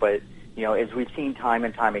horrible, but, as we've seen time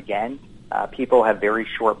and time again, people have very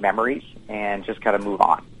short memories and just kind of move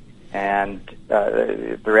on. And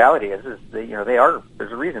the reality is they are.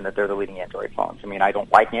 There's a reason that they're the leading Android phones. I mean, I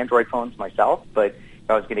don't like Android phones myself, but if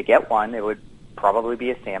I was going to get one, it would probably be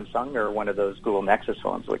a Samsung or one of those Google Nexus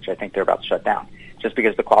phones, which I think they're about to shut down, just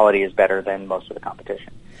because the quality is better than most of the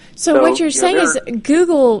competition. So what you're saying is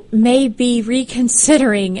Google may be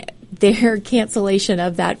reconsidering their cancellation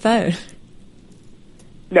of that phone.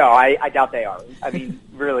 No, I doubt they are. I mean,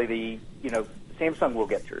 really, Samsung will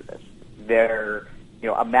get through this. They're,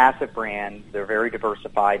 a massive brand. They're very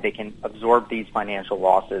diversified. They can absorb these financial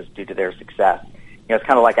losses due to their success. It's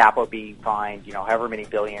kind of like Apple being fined, however many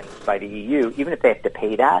billions by the EU. Even if they have to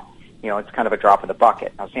pay that, it's kind of a drop in the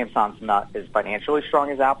bucket. Now, Samsung's not as financially strong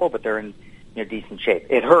as Apple, but they're in decent shape.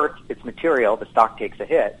 It hurts. It's material. The stock takes a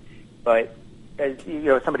hit. But as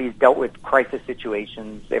somebody who's dealt with crisis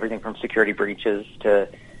situations, everything from security breaches to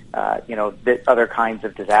other kinds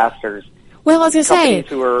of disasters. Well, I was going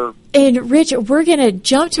to say, and Rich, we're going to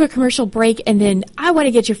jump to a commercial break, and then I want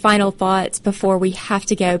to get your final thoughts before we have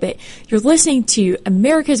to go. But you're listening to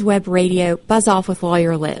America's Web Radio, Buzz Off with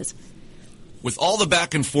Lawyer Liz. With all the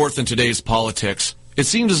back and forth in today's politics, it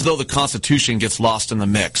seems as though the Constitution gets lost in the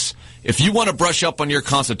mix. If you want to brush up on your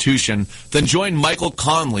Constitution, then join Michael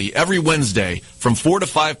Conley every Wednesday from 4 to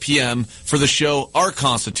 5 p.m. for the show Our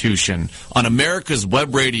Constitution on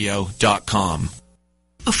americaswebradio.com.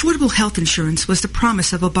 Affordable health insurance was the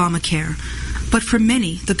promise of Obamacare, but for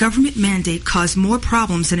many, the government mandate caused more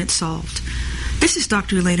problems than it solved. This is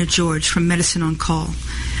Dr. Elena George from Medicine on Call,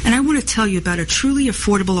 and I want to tell you about a truly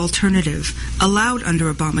affordable alternative allowed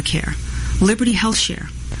under Obamacare, Liberty HealthShare.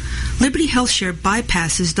 Liberty HealthShare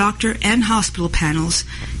bypasses doctor and hospital panels,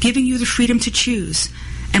 giving you the freedom to choose.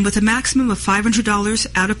 And with a maximum of $500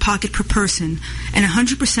 out-of-pocket per person and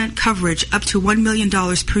 100% coverage up to $1 million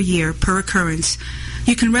per year per occurrence,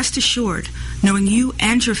 you can rest assured knowing you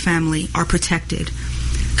and your family are protected.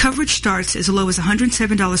 Coverage starts as low as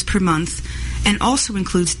 $107 per month and also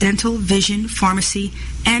includes dental, vision, pharmacy,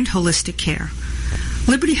 and holistic care.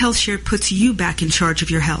 Liberty HealthShare puts you back in charge of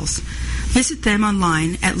your health. Visit them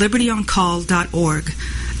online at libertyoncall.org.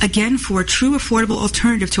 Again, for a true affordable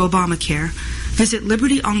alternative to Obamacare, visit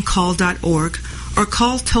libertyoncall.org or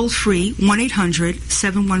call toll-free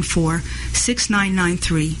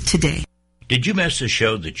 1-800-714-6993 today. Did you miss a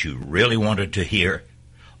show that you really wanted to hear?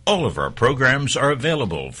 All of our programs are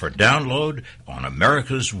available for download on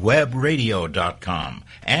americaswebradio.com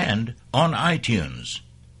and on iTunes.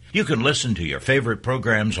 You can listen to your favorite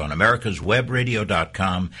programs on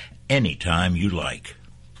americaswebradio.com anytime you like.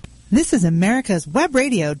 This is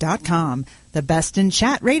americaswebradio.com, the best in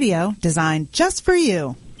chat radio designed just for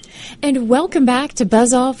you. And welcome back to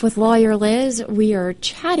Buzz Off with Lawyer Liz. We are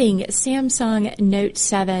chatting Samsung Note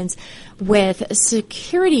 7s with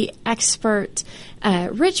security expert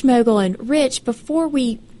Rich Mogul. And Rich, before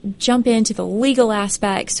we jump into the legal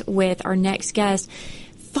aspects with our next guest,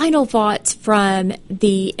 final thoughts from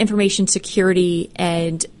the information security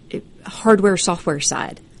and hardware software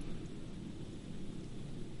side.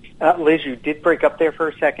 Liz, you did break up there for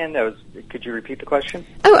a second. Could you repeat the question?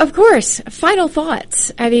 Oh, of course. Final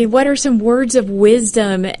thoughts. I mean, what are some words of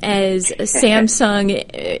wisdom as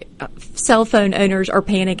Samsung cell phone owners are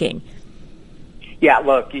panicking? Yeah,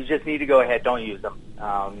 look, you just need to go ahead. Don't use them.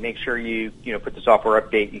 Make sure you put the software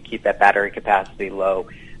update. You keep that battery capacity low.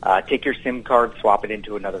 Take your SIM card, swap it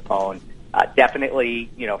into another phone.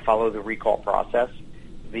 Definitely, follow the recall process.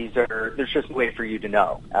 There's just a way for you to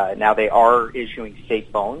know. Now they are issuing safe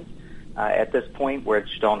phones at this point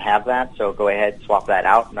which don't have that, so go ahead, swap that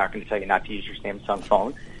out. I'm not going to tell you not to use your Samsung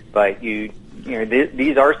phone, but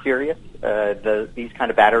these are serious. These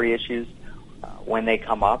kind of battery issues, when they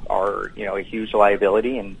come up, are a huge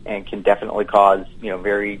liability and can definitely cause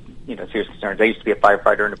very serious concerns. I used to be a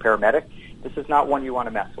firefighter and a paramedic. This is not one you want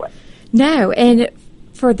to mess with. No, and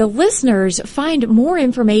for the listeners, find more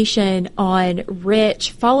information on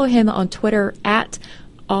Rich. Follow him on Twitter at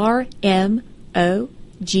RMOGULL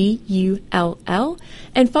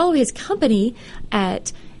and follow his company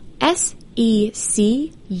at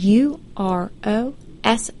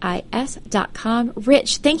SECUROSIS.com.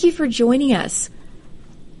 Rich, thank you for joining us.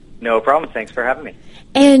 No problem. Thanks for having me.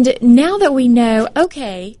 And now that we know,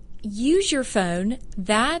 okay, use your phone,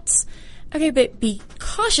 that's okay, but be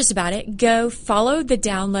cautious about it. Go follow the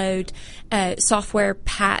download software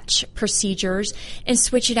patch procedures and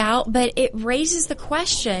switch it out. But it raises the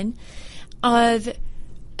question of,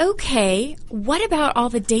 okay, what about all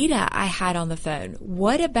the data I had on the phone?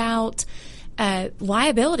 What about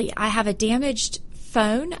liability? I have a damaged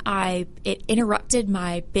phone. It interrupted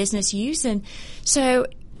my business use. And so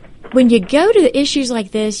when you go to issues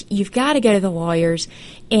like this, you've got to go to the lawyers.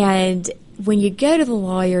 And when you go to the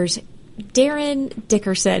lawyers, Darren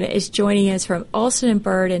Dickerson is joining us from Alston &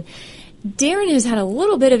 Bird, and Darren has had a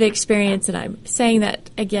little bit of experience, and I'm saying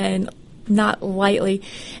that, again, not lightly.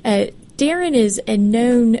 Darren is a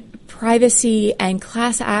known privacy and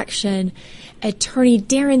class action attorney.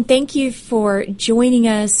 Darren, thank you for joining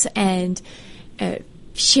us and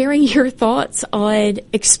sharing your thoughts on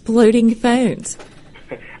exploding phones.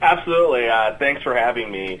 Absolutely. Thanks for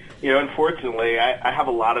having me. Unfortunately, I have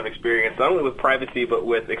a lot of experience, not only with privacy, but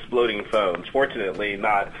with exploding phones. Fortunately,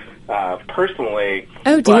 not personally.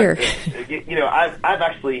 Oh, dear. But, I've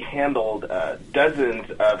actually handled dozens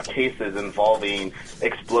of cases involving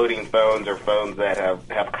exploding phones or phones that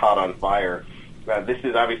have caught on fire. This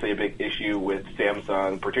is obviously a big issue with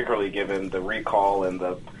Samsung, particularly given the recall and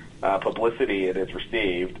the publicity it has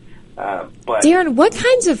received. But Darren, what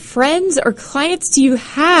kinds of friends or clients do you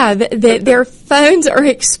have that their phones are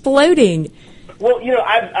exploding? Well,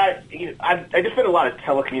 I defend a lot of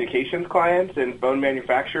telecommunications clients and phone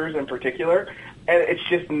manufacturers in particular, and it's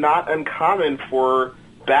just not uncommon for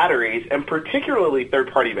batteries, and particularly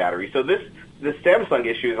third-party batteries. So the Samsung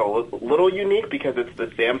issue is a little unique because it's the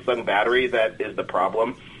Samsung battery that is the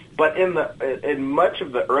problem. But in much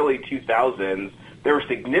of the early 2000s, there were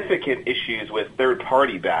significant issues with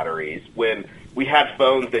third-party batteries when we had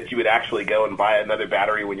phones that you would actually go and buy another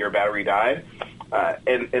battery when your battery died.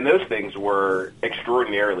 And those things were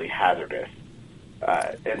extraordinarily hazardous.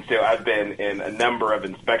 And so I've been in a number of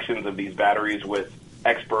inspections of these batteries with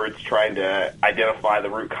experts trying to identify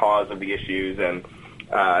the root cause of the issues, and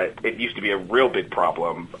it used to be a real big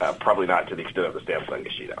problem, probably not to the extent of the Samsung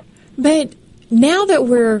issue, though. But now that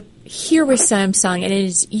we're here with Samsung, and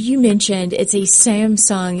as you mentioned, it's a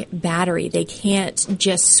Samsung battery. They can't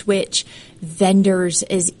just switch vendors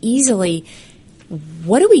as easily.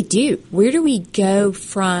 What do we do? Where do we go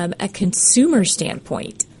from a consumer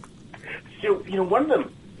standpoint? So, one of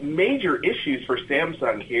the major issues for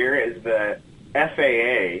Samsung here is the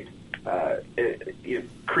FAA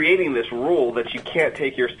creating this rule that you can't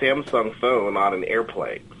take your Samsung phone on an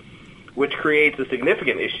airplane, which creates a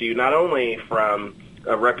significant issue not only from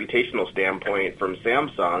a reputational standpoint from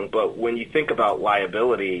Samsung, but when you think about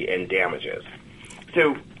liability and damages.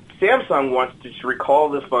 So Samsung wants to just recall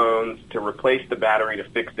the phones, to replace the battery, to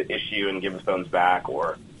fix the issue and give the phones back,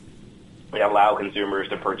 or allow consumers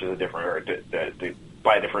to purchase a different, or to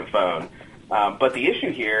buy a different phone. But the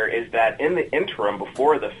issue here is that in the interim,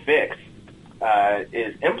 before the fix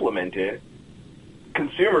is implemented,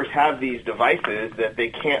 consumers have these devices that they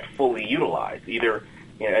can't fully utilize. Either,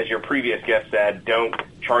 as your previous guest said, don't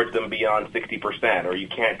charge them beyond 60%, or you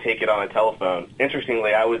can't take it on a telephone.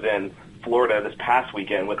 Interestingly, I was in Florida this past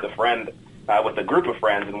weekend with a group of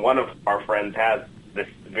friends, and one of our friends has this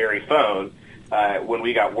very phone. When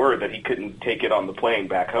we got word that he couldn't take it on the plane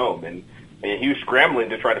back home, and he was scrambling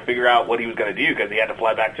to try to figure out what he was going to do because he had to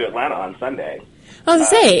fly back to Atlanta on Sunday. I was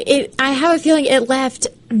going to say, I have a feeling it left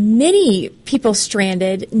many people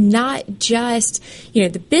stranded, not just, the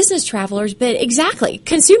business travelers, but exactly,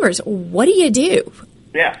 consumers. What do you do?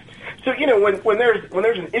 Yeah. So, when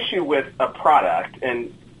there's an issue with a product,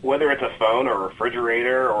 and whether it's a phone or a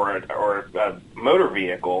refrigerator or a motor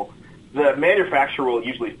vehicle, the manufacturer will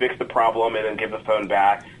usually fix the problem and then give the phone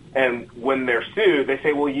back. And when they're sued, they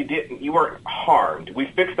say, well, you weren't harmed. We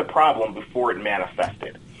fixed the problem before it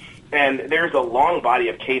manifested. And there's a long body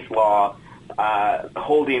of case law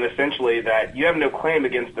holding essentially that you have no claim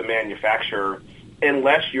against the manufacturer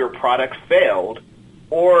unless your product failed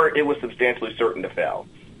or it was substantially certain to fail.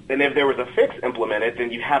 And if there was a fix implemented,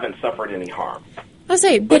 then you haven't suffered any harm. I'll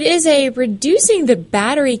say, but is reducing the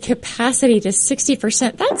battery capacity to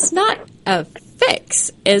 60%, that's not a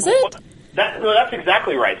fix, is it? That's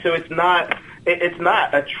exactly right. So it's not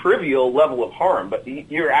a trivial level of harm, but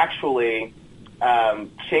you're actually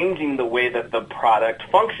changing the way that the product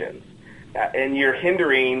functions, and you're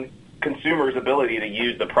hindering consumers' ability to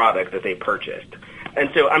use the product that they purchased. And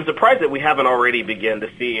so I'm surprised that we haven't already begun to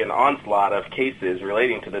see an onslaught of cases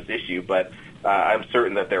relating to this issue, but I'm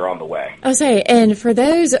certain that they're on the way. I'll say, and for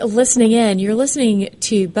those listening in, you're listening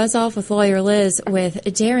to Buzz Off with Lawyer Liz with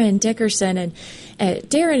Darren Dickerson, and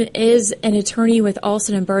Darren is an attorney with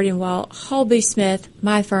Alston & Bird, while Hall Booth Smith,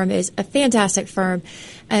 my firm, is a fantastic firm.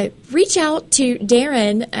 Reach out to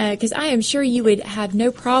Darren, because I am sure you would have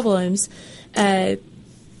no problems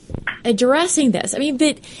addressing this. I mean,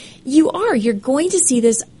 but you're going to see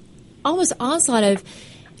this almost onslaught of,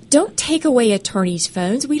 don't take away attorneys'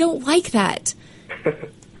 phones. We don't like that.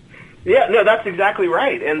 Yeah, no, that's exactly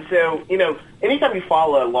right. And so, anytime you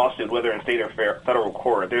file a lawsuit, whether in state or federal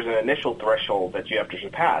court, there's an initial threshold that you have to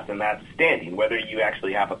surpass, and that's standing, whether you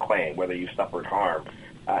actually have a claim, whether you suffered harm.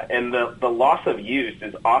 And the loss of use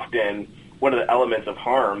is often one of the elements of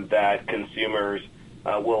harm that consumers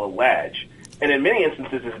will allege. And in many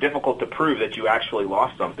instances, it's difficult to prove that you actually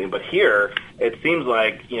lost something. But here, it seems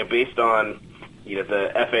like, based on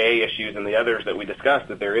the FAA issues and the others that we discussed,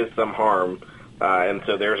 that there is some harm, and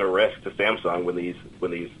so there's a risk to Samsung when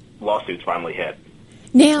these lawsuits finally hit.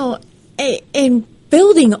 Now, and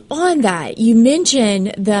building on that, you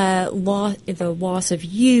mentioned the loss of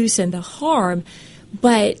use and the harm,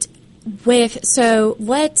 but so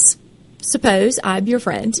let's suppose I'm your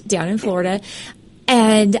friend down in Florida,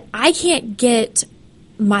 and I can't get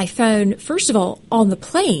my phone, first of all, on the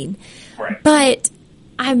plane, right, but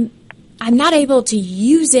I'm not able to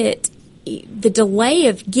use it. The delay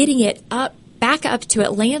of getting it back up to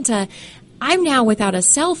Atlanta, I'm now without a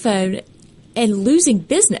cell phone and losing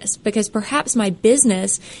business, because perhaps my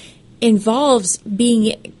business involves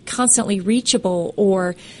being constantly reachable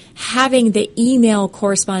or having the email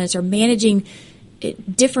correspondence or managing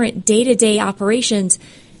different day-to-day operations.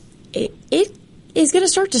 It is going to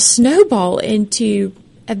start to snowball into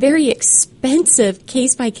a very expensive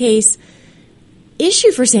case-by-case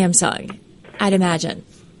issue for Samsung, I'd imagine.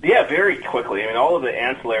 Yeah, very quickly. I mean, all of the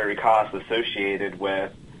ancillary costs associated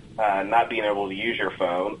with not being able to use your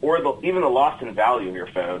phone, or even the loss in value of your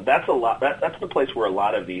phone. That's a lot. That's the place where a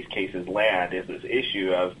lot of these cases land, is this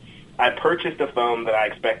issue of, I purchased a phone that I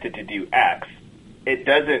expected to do X. It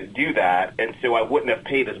doesn't do that, and so I wouldn't have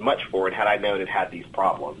paid as much for it had I known it had these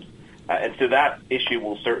problems. And so that issue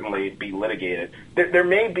will certainly be litigated. There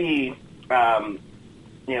may be, a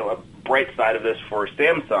bright side of this for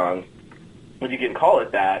Samsung, if you can call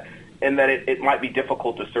it that, in that it might be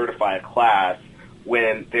difficult to certify a class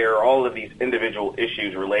when there are all of these individual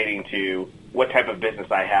issues relating to what type of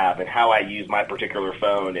business I have and how I use my particular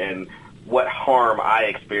phone and what harm I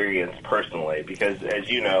experience personally. Because, as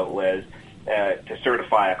you know, Liz, to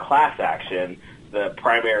certify a class action, the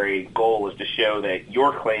primary goal is to show that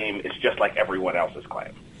your claim is just like everyone else's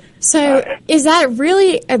claim. So is that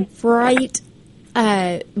really a bright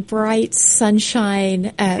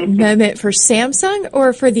sunshine moment for Samsung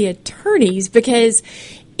or for the attorneys? Because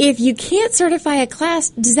if you can't certify a class,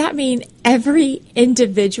 does that mean every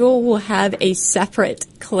individual will have a separate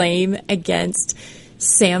claim against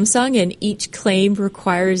Samsung, and each claim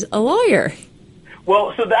requires a lawyer?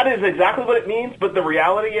 Well, so that is exactly what it means, but the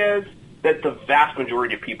reality is that the vast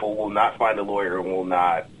majority of people will not find a lawyer and will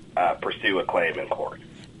not pursue a claim in court.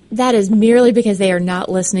 That is merely because they are not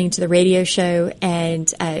listening to the radio show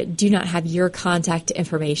and do not have your contact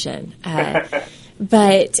information.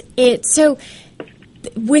 But so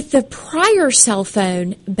with the prior cell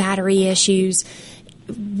phone battery issues,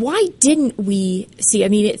 why didn't we see? I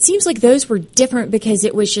mean, it seems like those were different because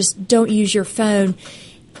it was just don't use your phone.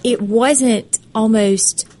 It wasn't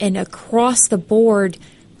almost an across-the-board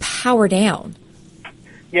power down.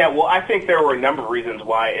 Yeah, well, I think there were a number of reasons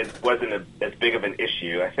why it wasn't as big of an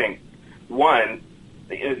issue. I think, one,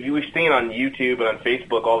 we've seen on YouTube and on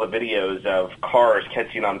Facebook all the videos of cars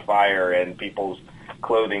catching on fire and people's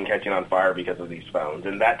clothing catching on fire because of these phones.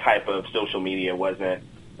 And that type of social media wasn't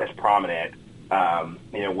as prominent,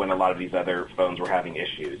 when a lot of these other phones were having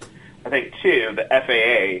issues. I think, two, the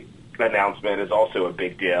FAA announcement is also a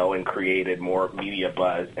big deal and created more media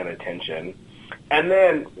buzz and attention. And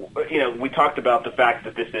then, we talked about the fact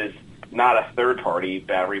that this is not a third-party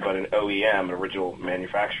battery, but an OEM, original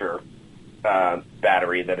manufacturer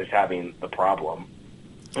battery that is having the problem.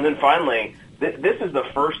 And then finally, this is the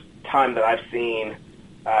first time that I've seen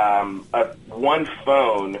one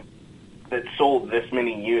phone that sold this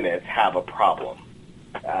many units have a problem.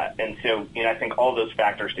 And so, I think all those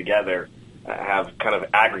factors together have kind of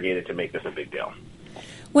aggregated to make this a big deal.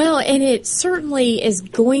 Well, and it certainly is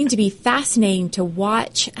going to be fascinating to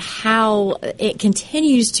watch how it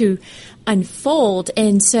continues to unfold.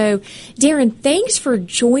 And so, Darren, thanks for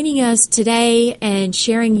joining us today and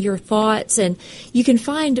sharing your thoughts. And you can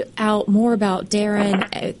find out more about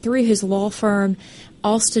Darren through his law firm,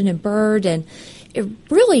 Alston and Bird, and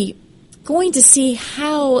really going to see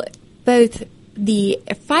how both the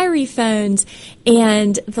fiery phones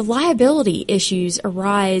and the liability issues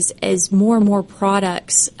arise as more and more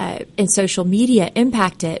products and social media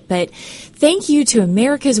impact it. But thank you to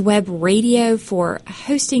America's Web Radio for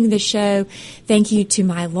hosting the show. Thank you to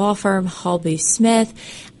my law firm, Hall Booth Smith.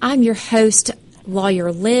 I'm your host,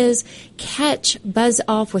 Lawyer Liz. Catch Buzz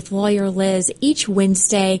Off with Lawyer Liz each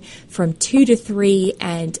Wednesday from 2 to 3,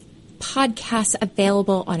 and podcasts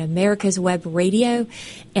available on America's Web Radio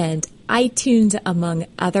and iTunes, among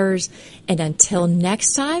others. And until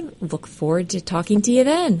next time, look forward to talking to you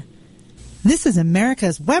then. This is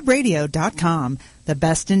America'sWebRadio.com, the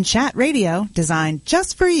best in chat radio designed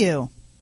just for you.